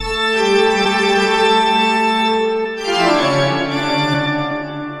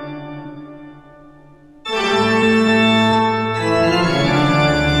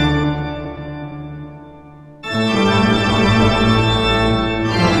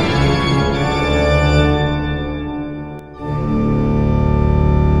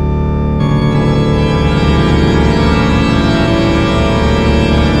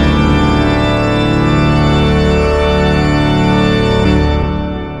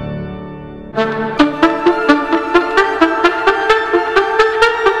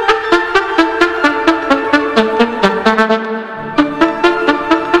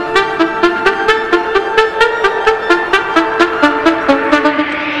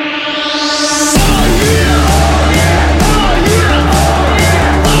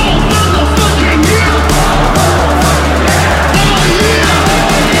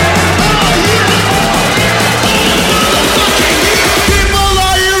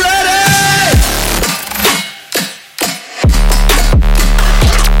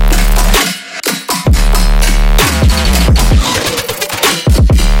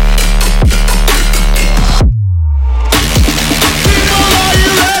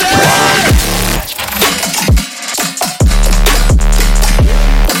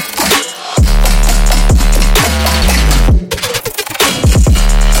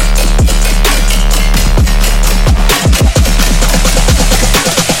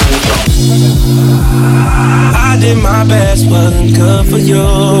wasn't good for you.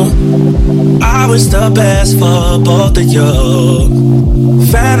 I wish the best for both of you.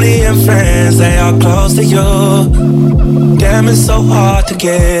 Family and friends, they are close to you. Damn, it's so hard to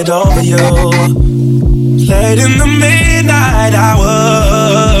get over you. Late in the midnight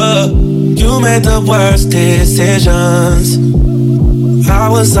hour, you made the worst decisions. I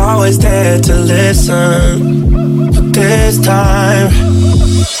was always there to listen, but this time,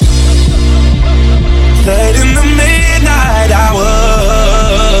 late in the midnight hour,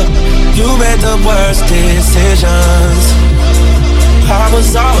 you made the worst decisions. I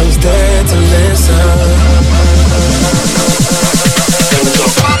was always there to listen.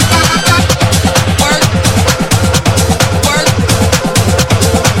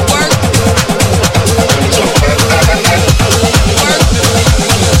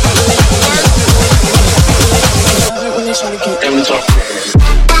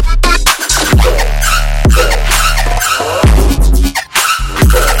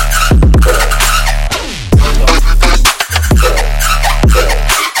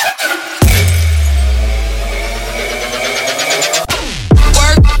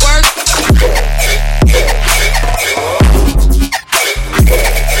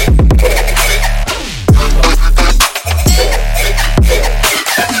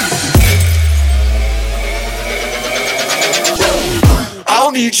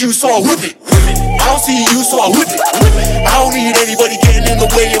 You, so I whip it. I don't see you, so I whip it. I don't need anybody getting in the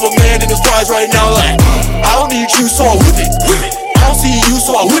way of a man in his prize right now. Like, I don't need you, so I whip it. I don't see you,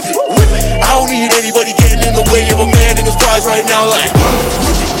 so I whip it. I don't need anybody getting in the way of a man in his prize right now. Like,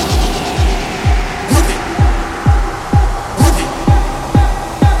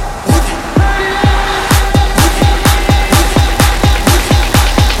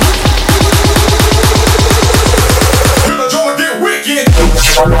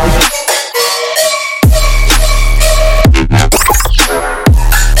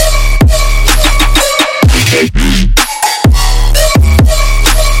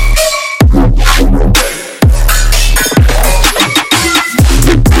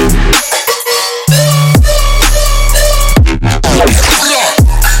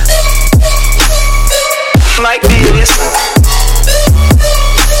 like this.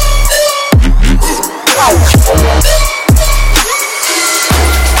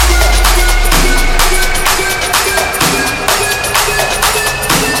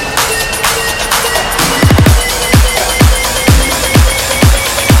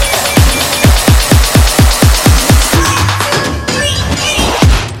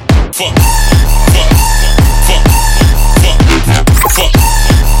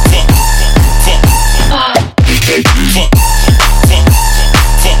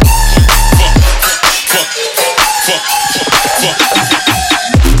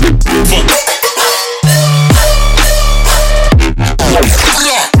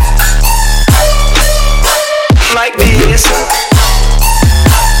 Like this.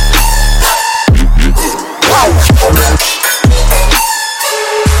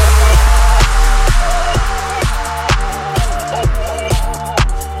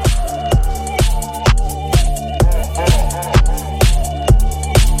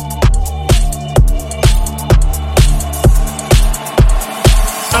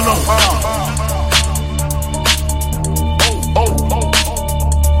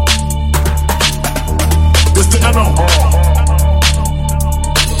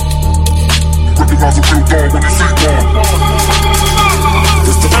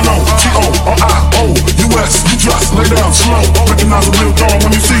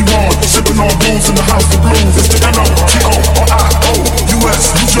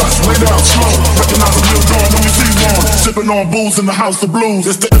 On booze in the house of blues.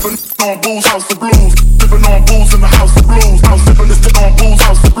 It's the sipping on booze house of blues. Sipping on booze in the house of blues. House sipping, it's the on booze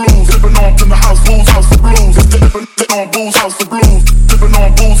house of blues. Sipping on in the house booze house of blues. It's the sipping on booze house of blues. Sipping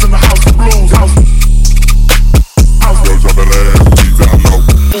on booze in the house of blues. House. Yo, drop that ass, beat down low.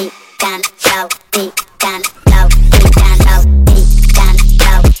 Beat down low. Beat down low. Beat down low. Beat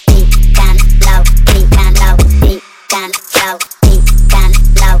down low. Beat down low. Beat down low. Beat down low. Beat down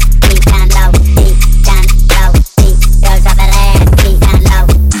low. Beat down low. Beat down low. Drop that ass, beat down low.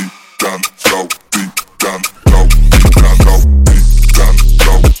 Beat down low, beat down low, beat down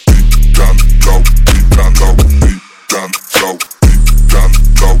low, beat down low, beat down low, beat down low, beat down low, beat down low, beat down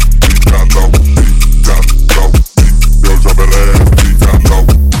low, beat down low.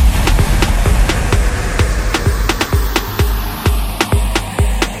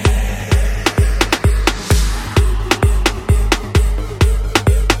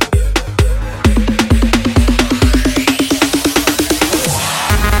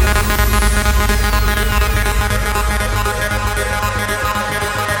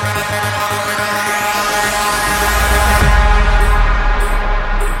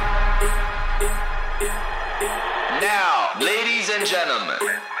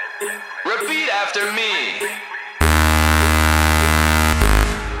 Repeat after me.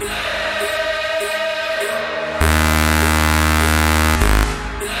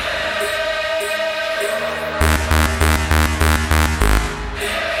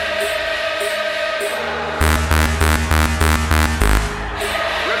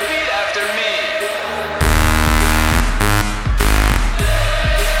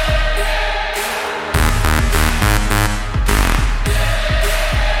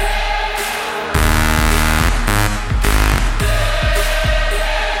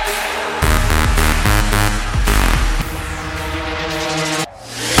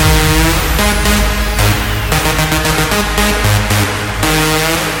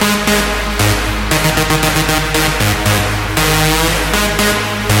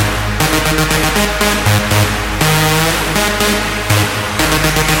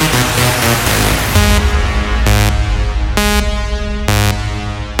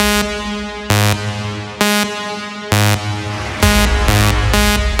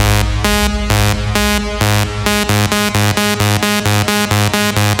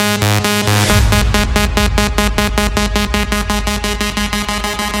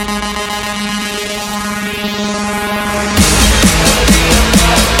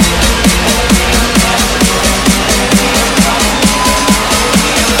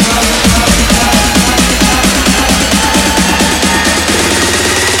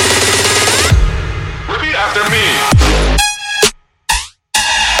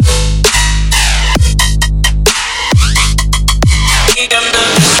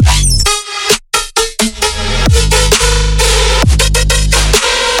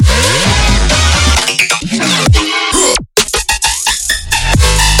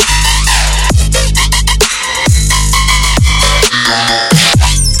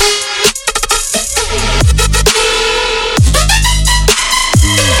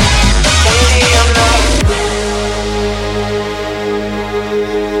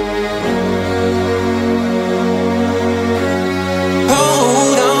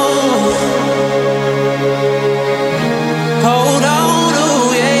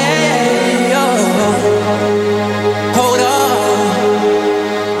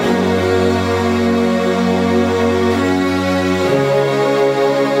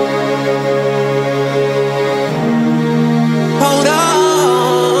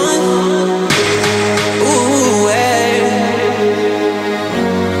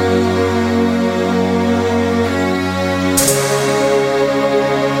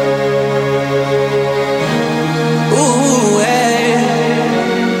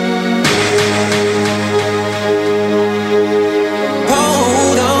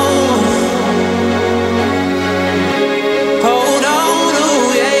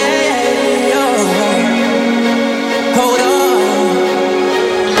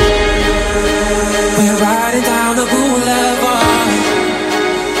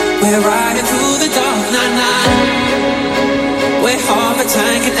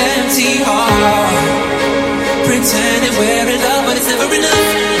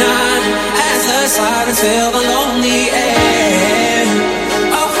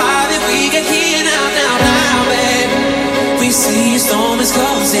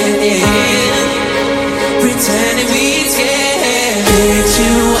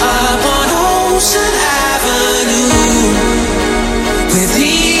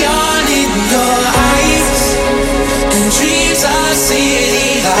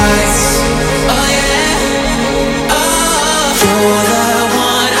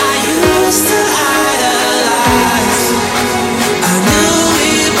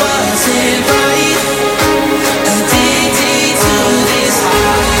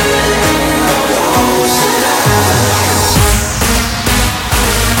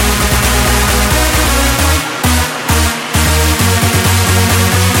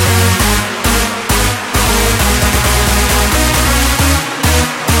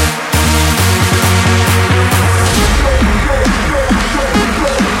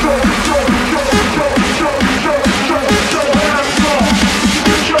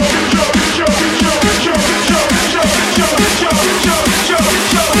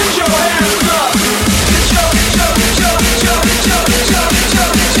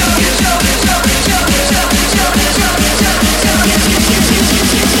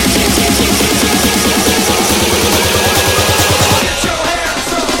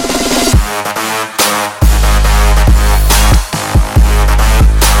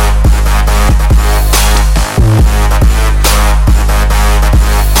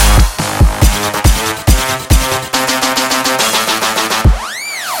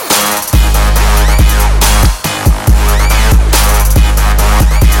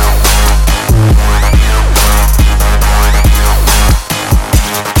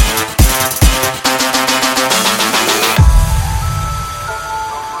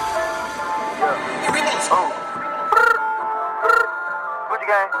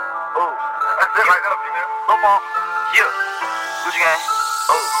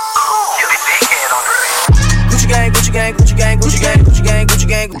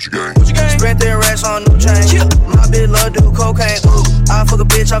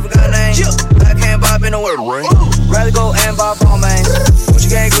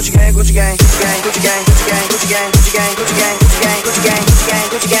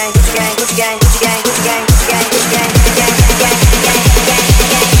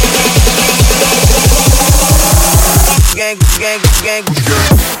 Gang, gang, gang,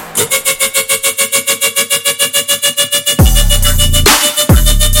 gang.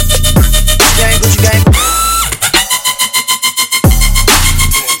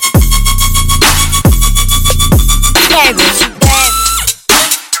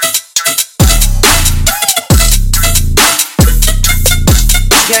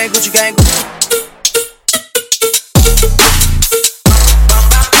 Gucci gang.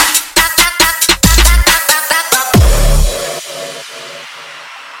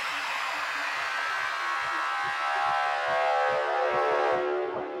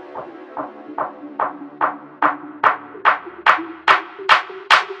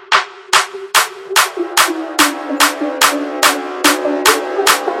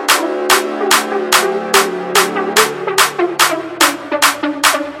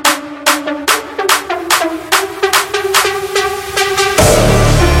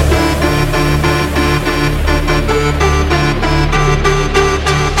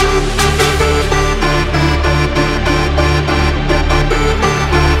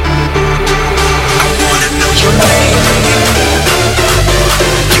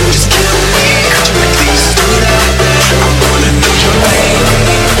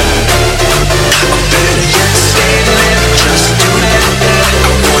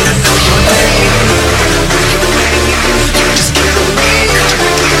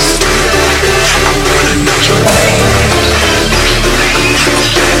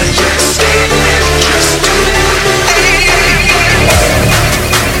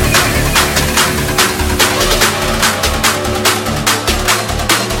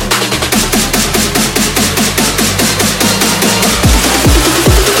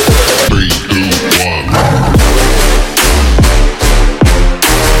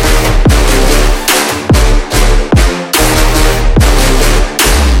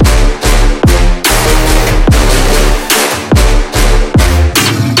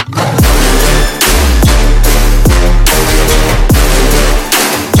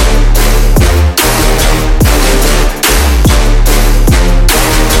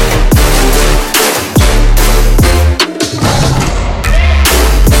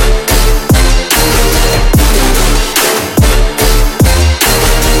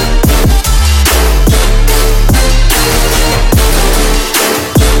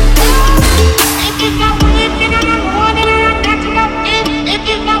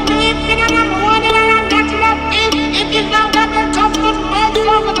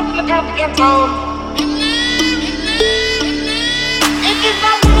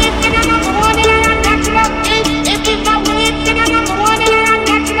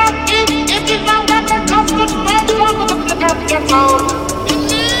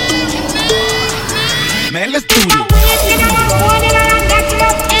 Man, let's do it.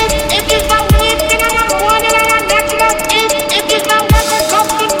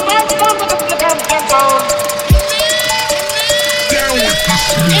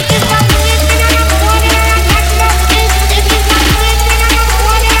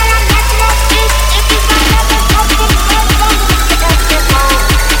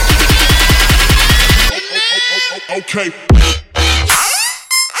 Okay.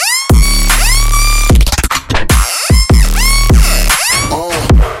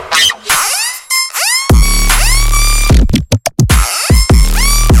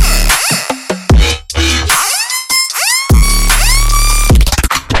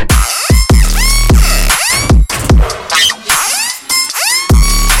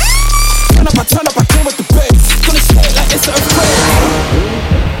 Turn up, I came with the bass. Gonna shake like it's an earthquake.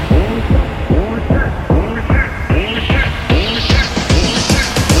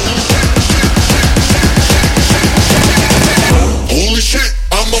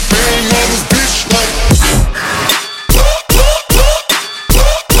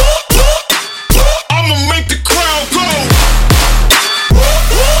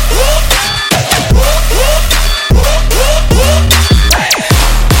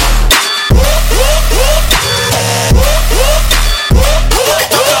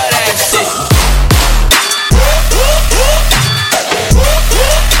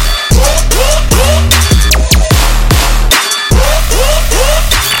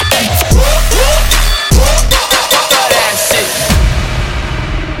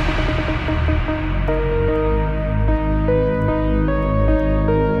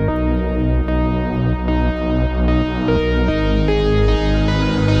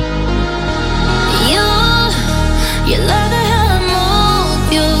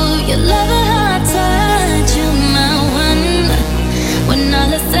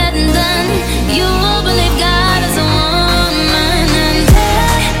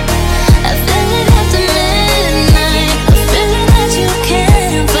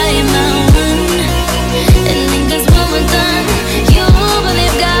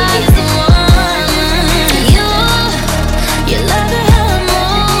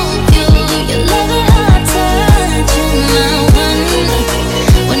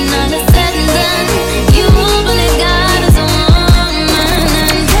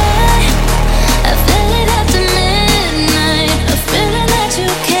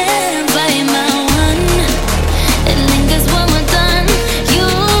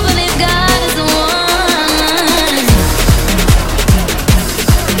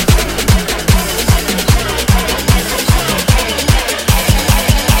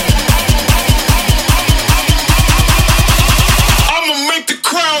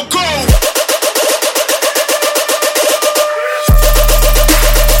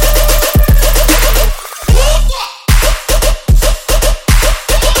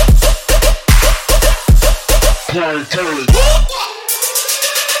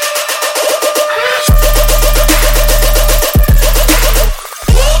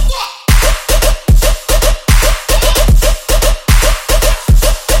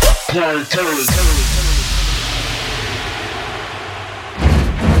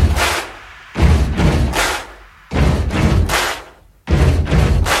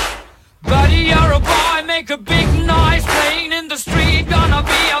 Buddy, you're a boy, make a big noise playing in the street. Gonna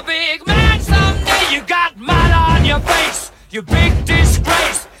be a big man someday. You got mud on your face, you big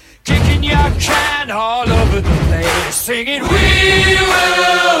disgrace. Kicking your can all over the place, singing, we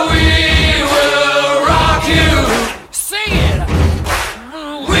will rock you. Sing it.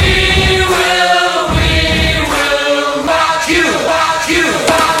 We will rock you, rock you,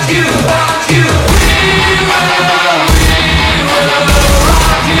 rock you, rock you. We will rock you.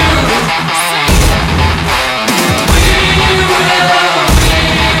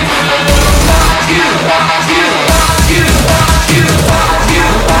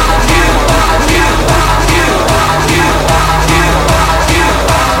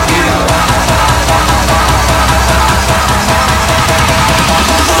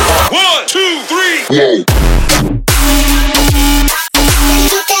 Whoa.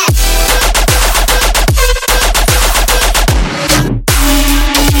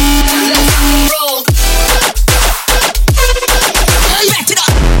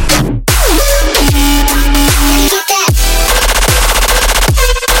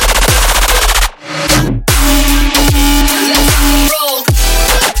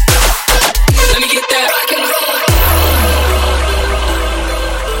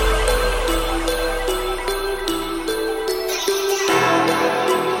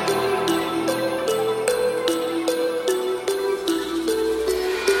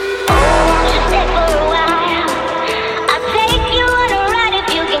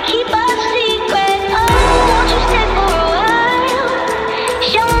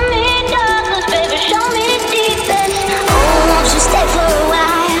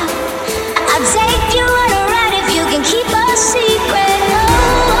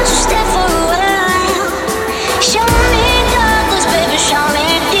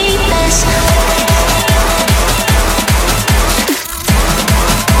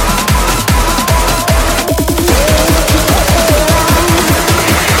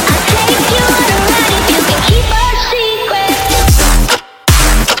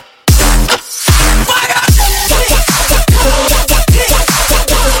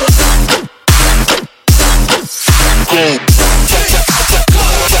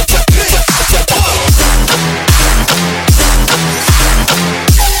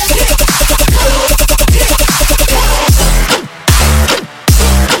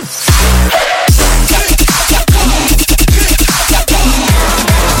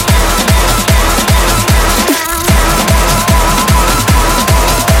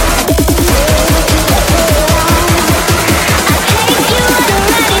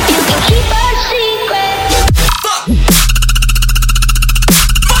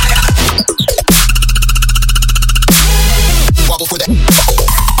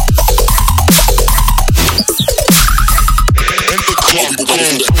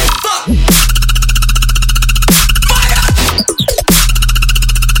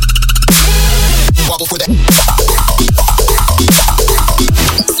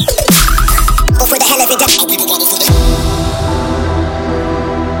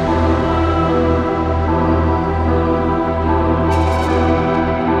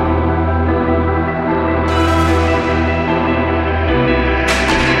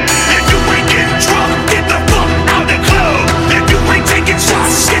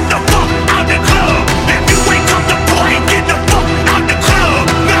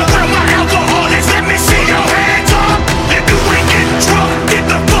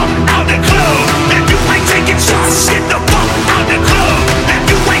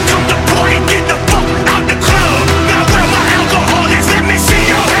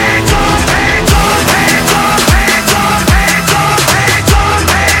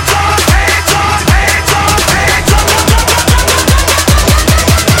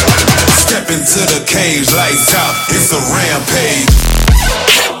 Caves, lights out, it's a rampage.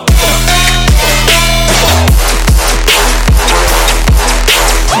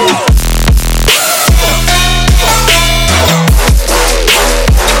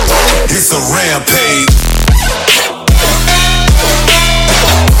 It's a rampage.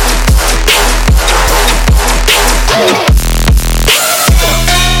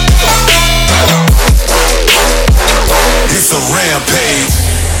 It's a rampage.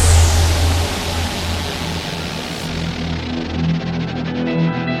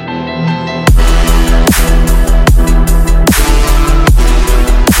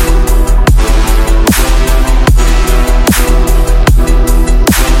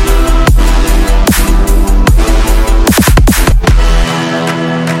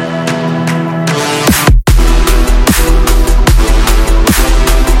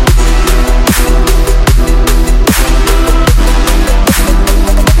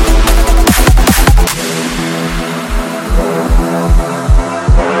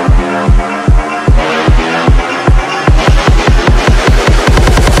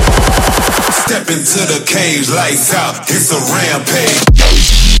 into the cage, lights out, it's a rampage.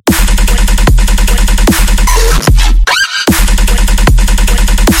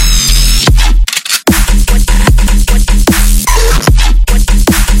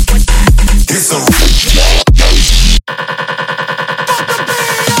 It's a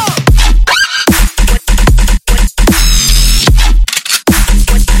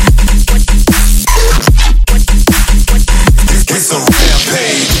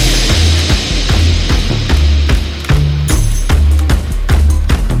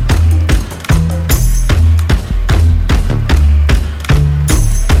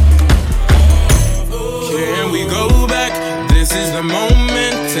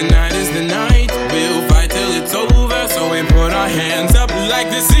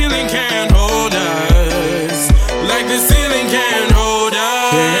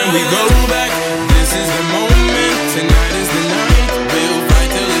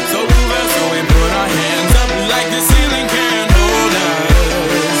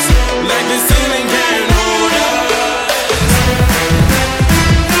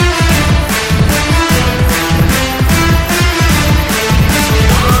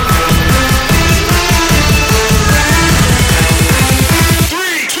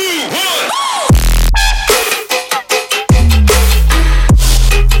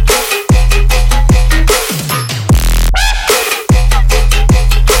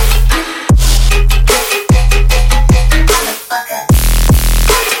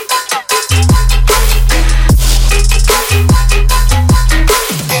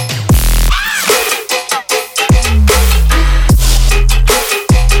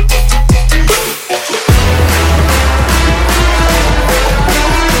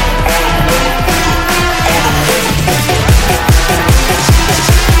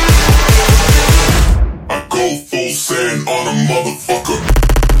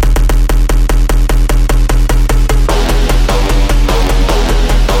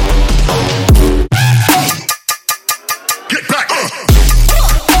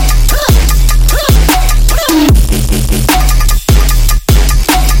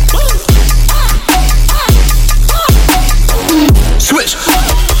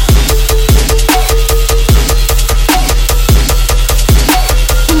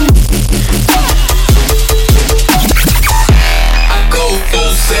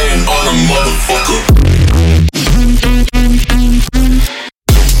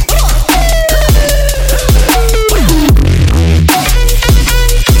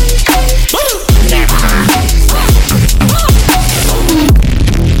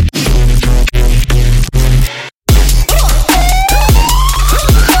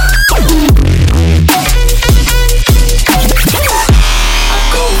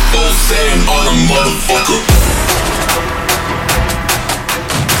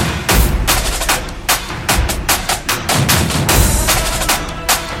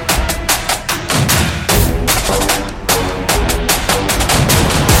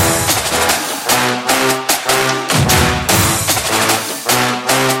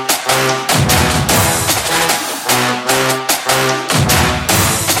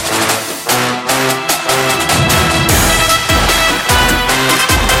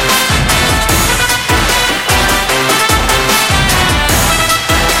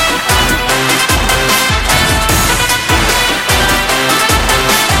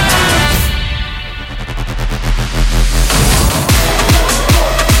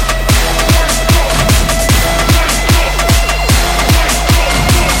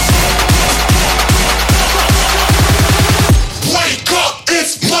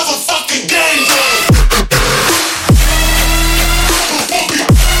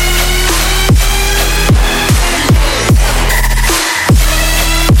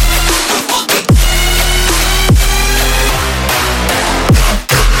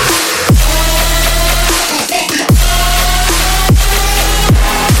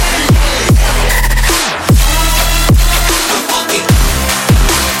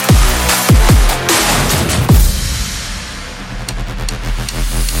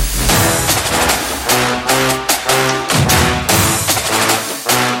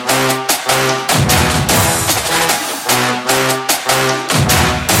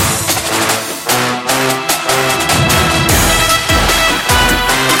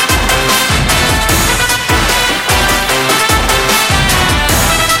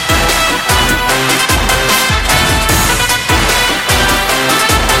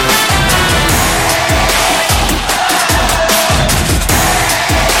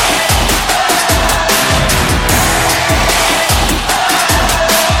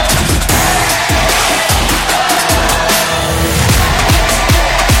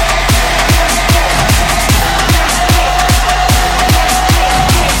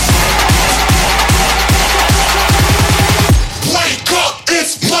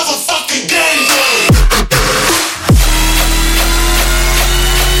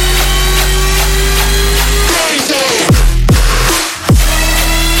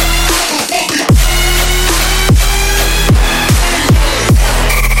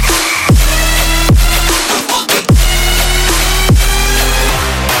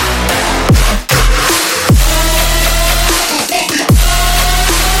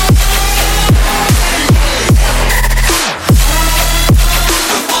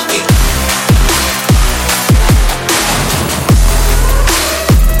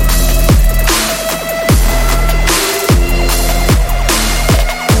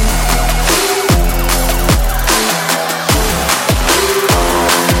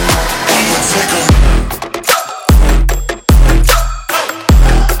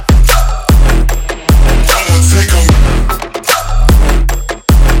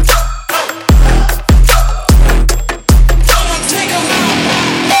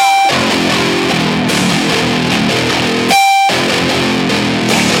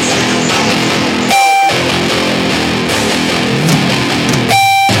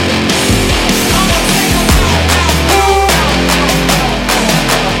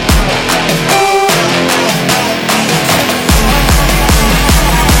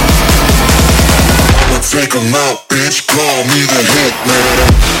take 'em out, bitch. Call me the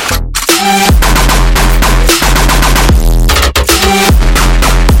hitman.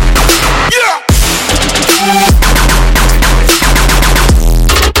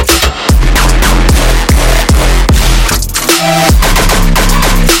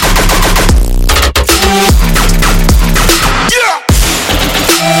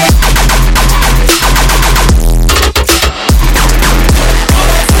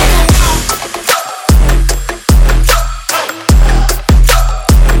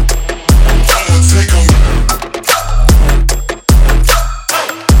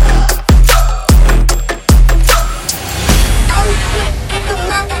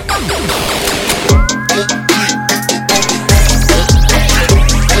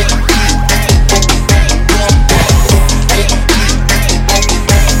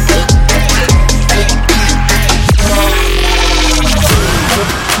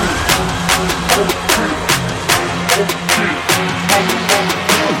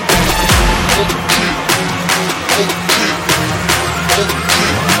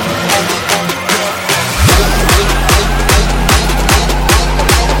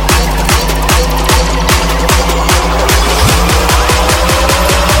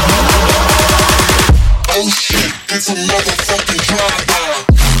 It's a motherfucking drive-by.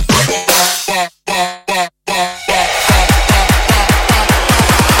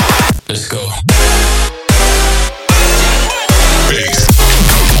 Let's go.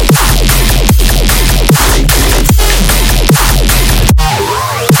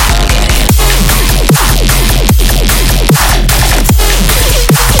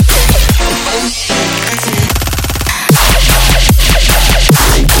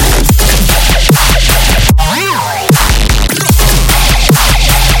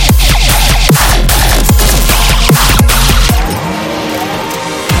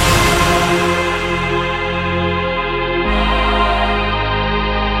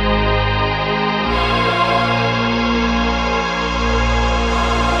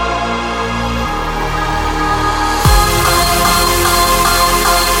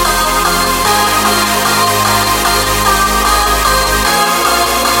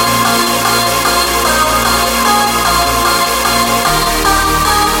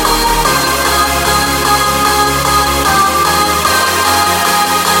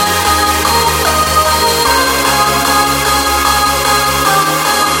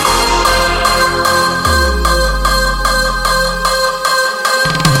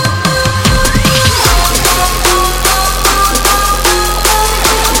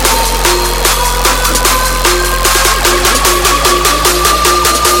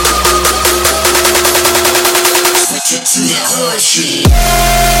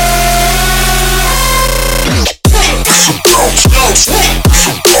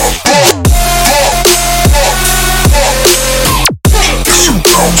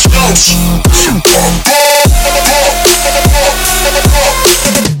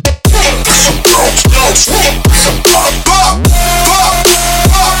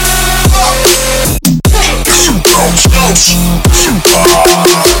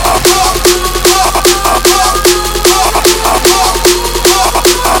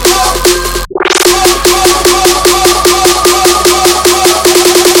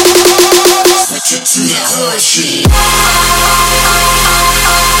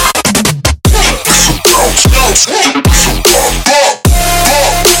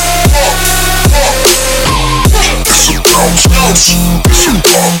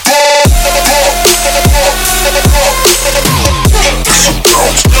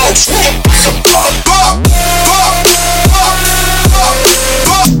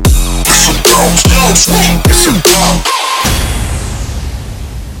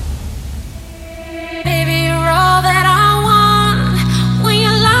 Baby, you're all that I want. When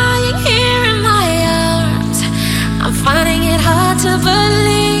you're lying here in my arms, I'm finding it hard to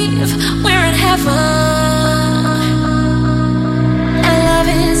believe we're in heaven. And love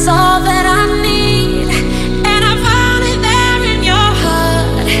is all that I need, and I found it there in your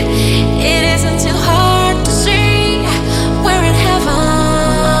heart. It isn't too hard to see we're in heaven.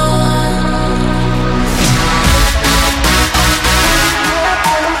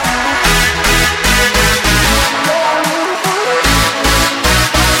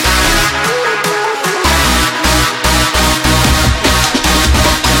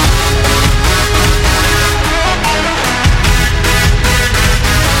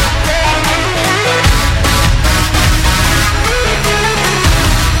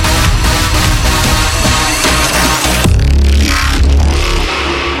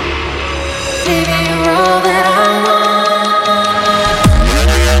 Baby, you're all that I want.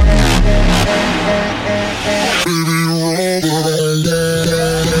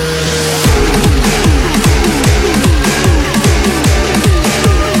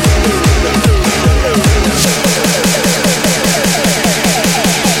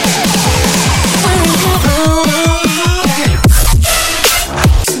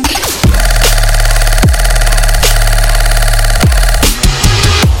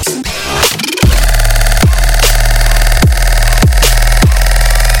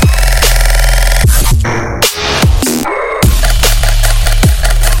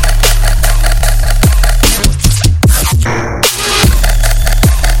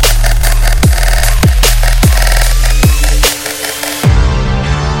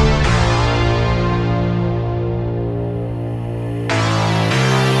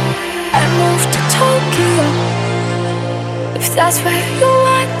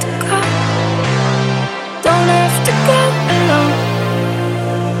 Don't have to go alone.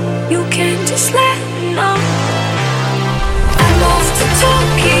 You can just let me know. I moved to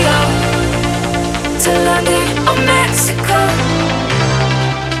Tokyo, to London or Mexico.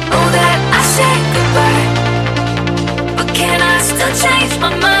 Know that I said goodbye, but can I still change my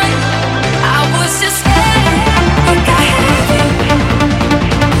mind? I was just scared, like I had you.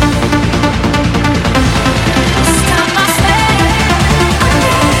 This time I swear I'm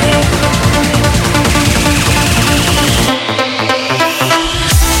ready.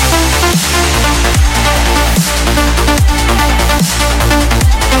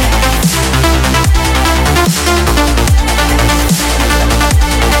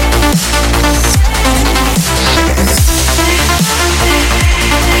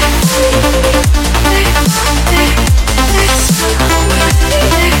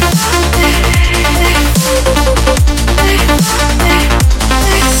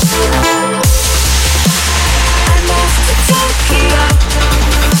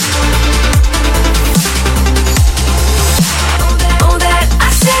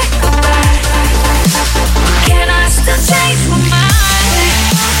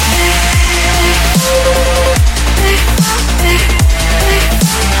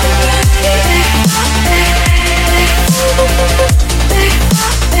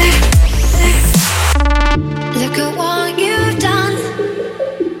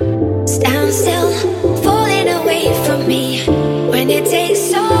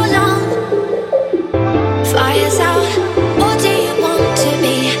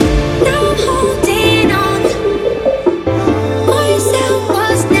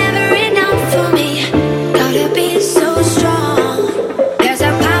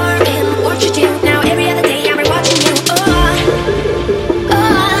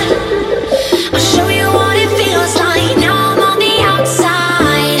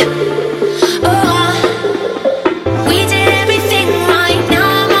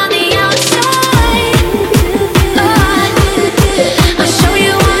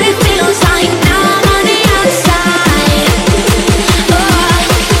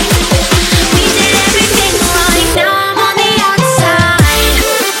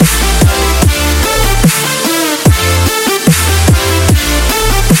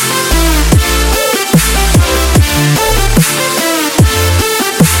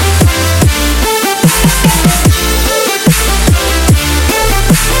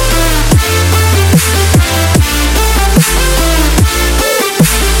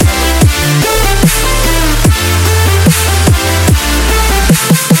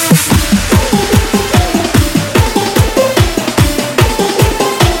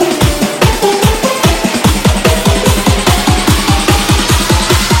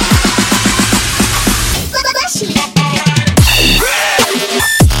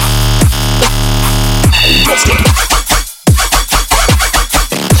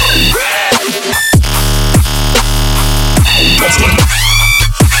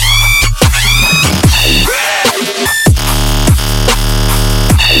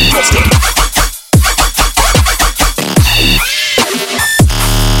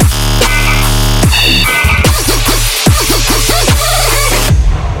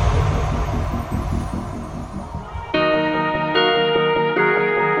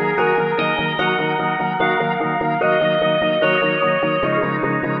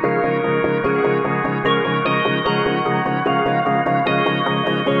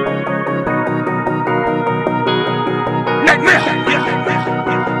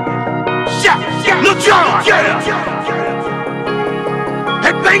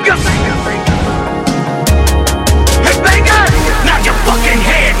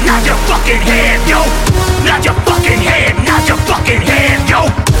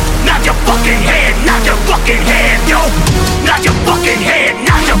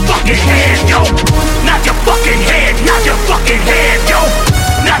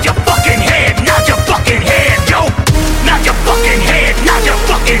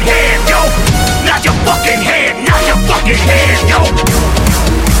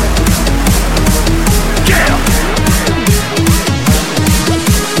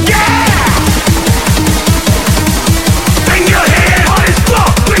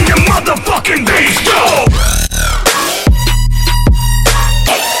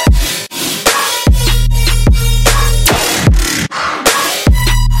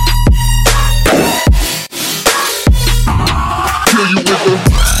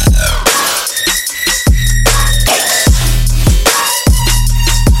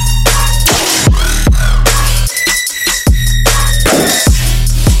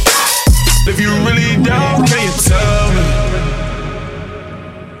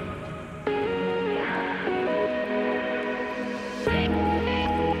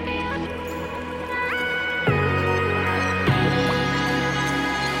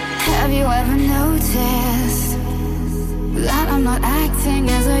 ever noticed that I'm not acting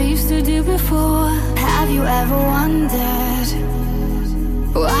as I used to do before? Have you ever wondered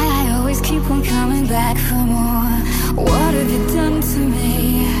why I always keep on coming back for more? What have you done to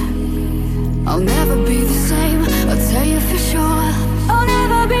me? I'll never be the same, I'll tell you for sure. I'll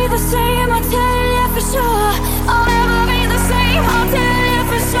never be the same, I'll tell you for sure. I'll never be the same, I'll tell you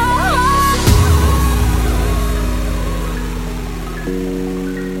for sure.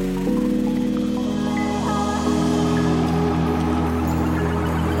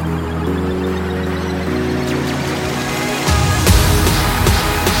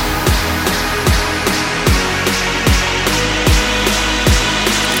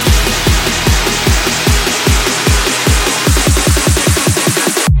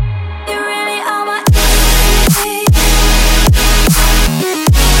 You really are my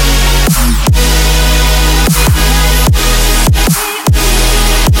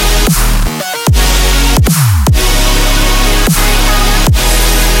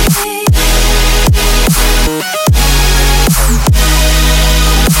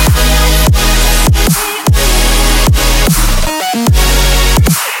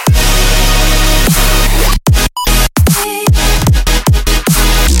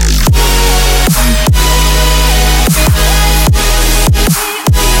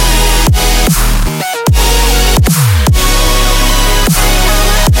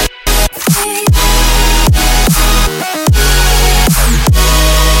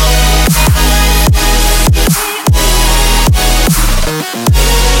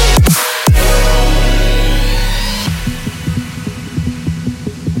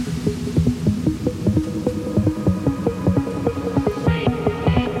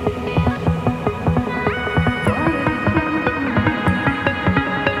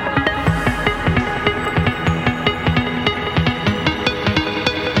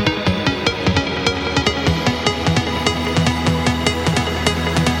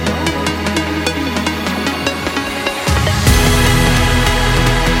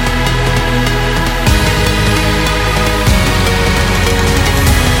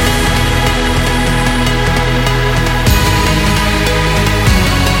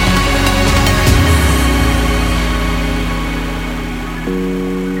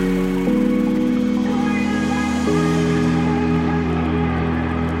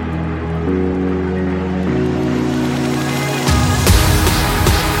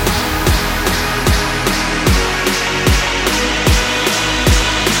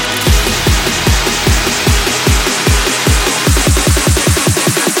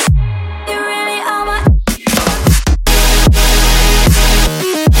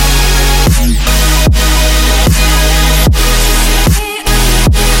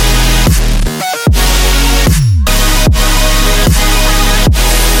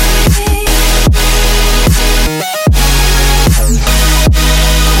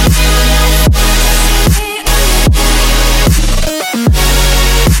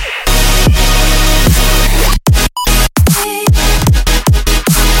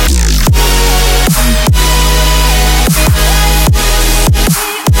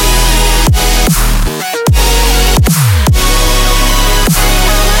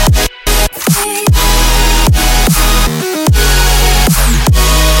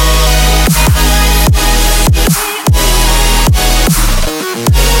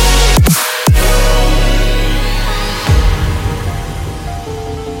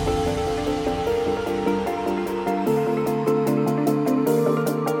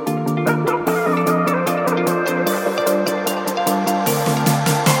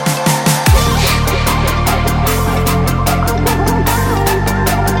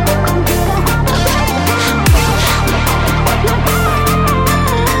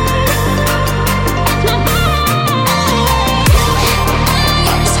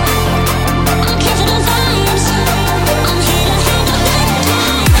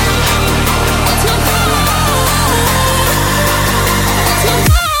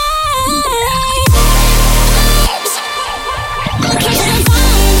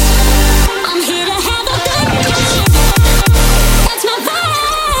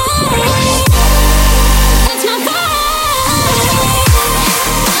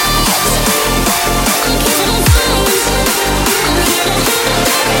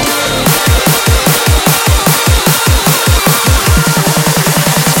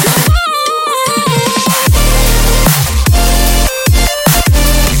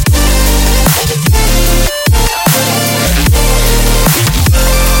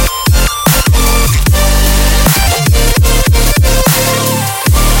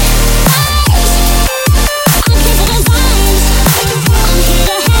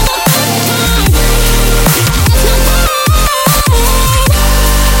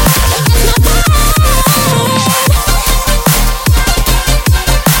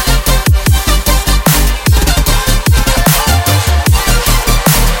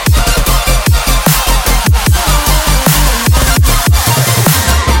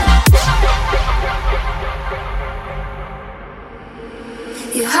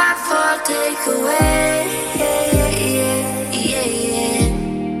take away.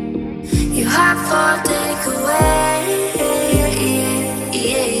 You hot for take away.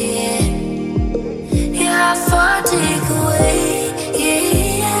 You hot for take away.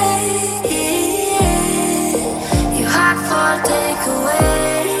 You hot for take away.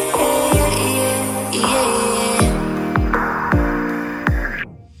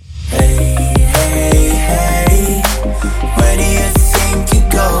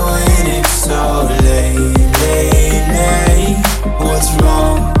 What's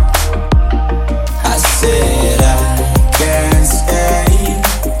wrong? I said I can't stay.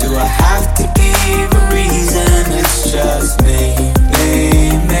 Do I have to give a reason? It's just me.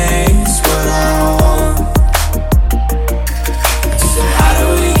 It's what I want. So how do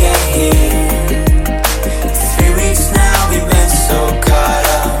we get here? 3 weeks now, we've been so caught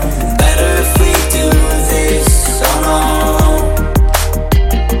up. Better if we do this on our own.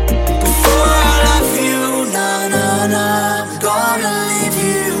 Before I love you, gonna leave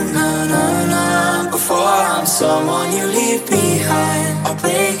you, before I'm someone you leave behind. I'll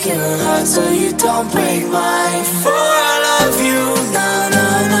break your heart so you don't break mine. Before I love you,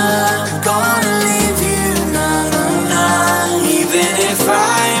 gonna leave you, even if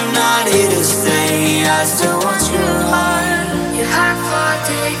I am not here to stay, I still want your heart. Your heart for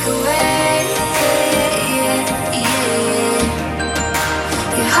take away.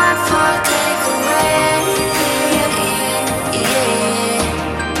 Your heart for take away.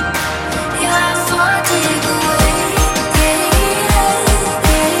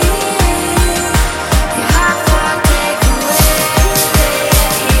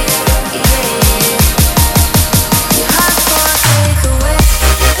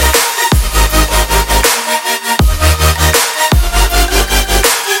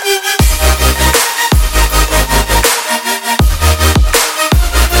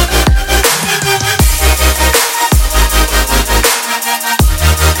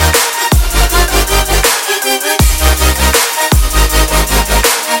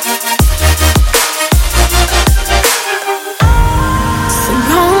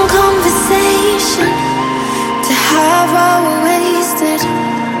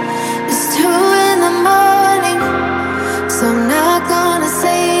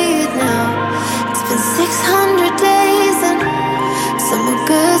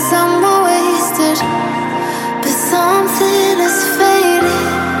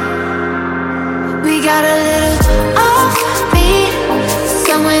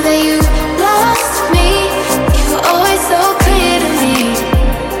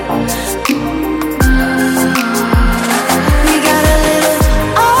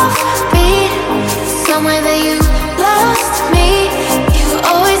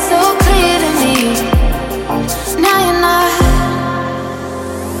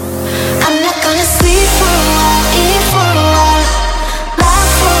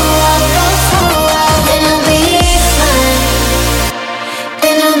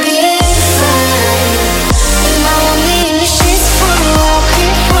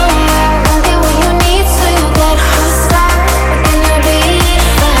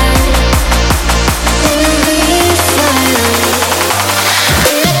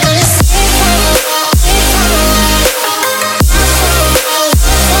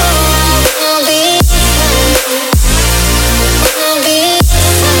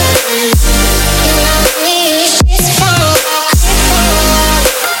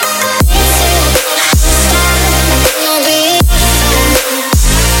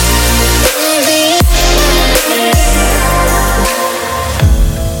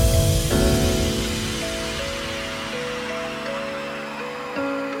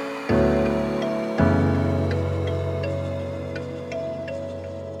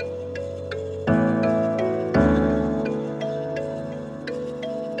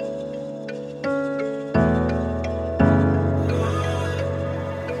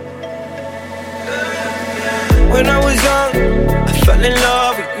 When I was young, I fell in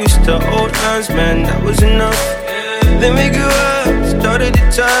love. We used to hold hands, man, that was enough. Then we grew up, started to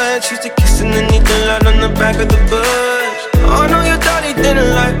touch. Used to kiss underneath the light on the back of the bus. Oh no, your daddy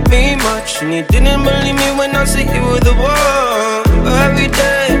didn't like me much, and he didn't believe me when I said you were the one. But every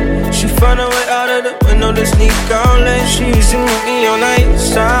day, she found a way out of the window to sneak out late. She used to meet me on the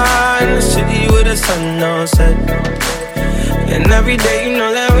east side in the city with the sun on set. And every day, you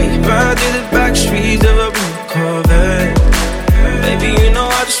know that we ride through the back streets of a blue Corvette. Baby, you know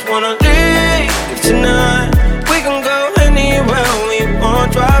I just wanna leave tonight. We can go anywhere we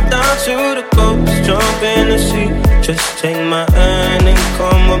want. Drive down to the coast, jump in the sea. Just take my hand and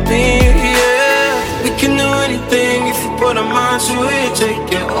come with me, yeah. We can do anything if you put a mind to it. Take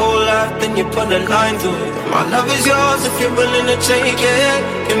your whole life, then you put a line through it. My love is yours if you're willing to take it.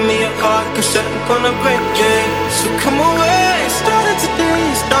 Give me a heart, cause I'm gonna break it. So come away, start it today.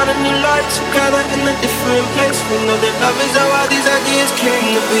 Start a new life together in a different place. We know that love is how all these ideas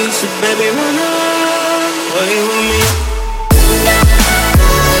came to be. So baby, run away with me.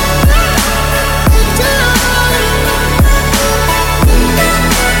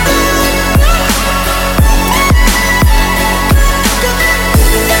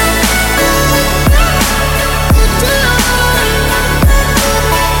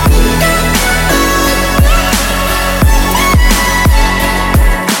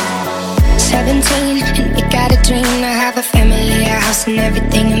 17 and we got a dream to have a family, a house and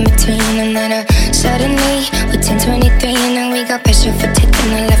everything in between. And then suddenly we're 10, 23 and then we got pressure for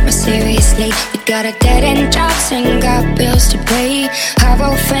taking our life more seriously. We got a dead end jobs and got bills to pay. Our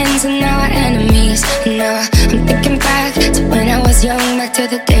old friends and now our enemies. And now I'm thinking back to when I was young, back to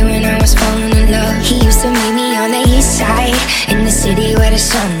the day when I was falling in love. He used to meet me on the east side, in the city where the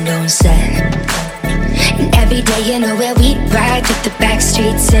sun don't set. And every day, you know where we'd ride through the back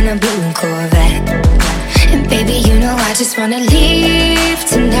streets in a blue Corvette. And baby, you know I just wanna leave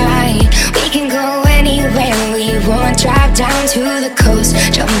tonight. We can go anywhere we want. Drive down to the coast,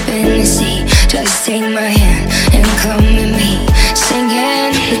 jump in the sea. Just take my hand and come with me,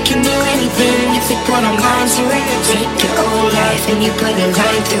 singing. We can do anything if we put our minds to it. Take your old life and you put a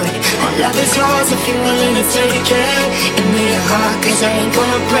line through it. My love is yours if you're willing to take it. Give me your heart, cause I ain't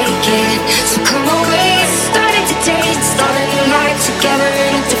gonna break it. So come away, start it today. Start a new life together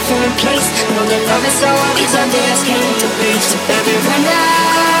in a different place. Know that love is how all these ideas came to be. So baby, run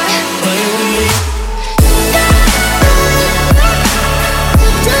away with me.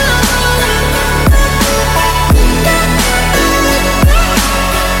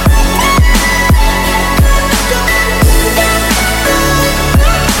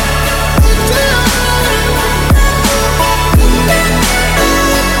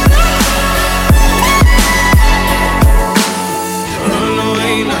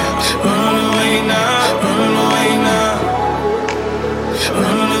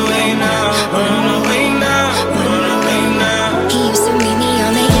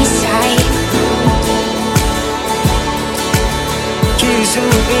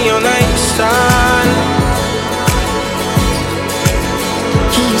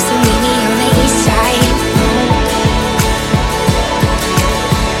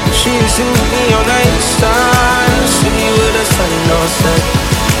 City with a sun, no sun.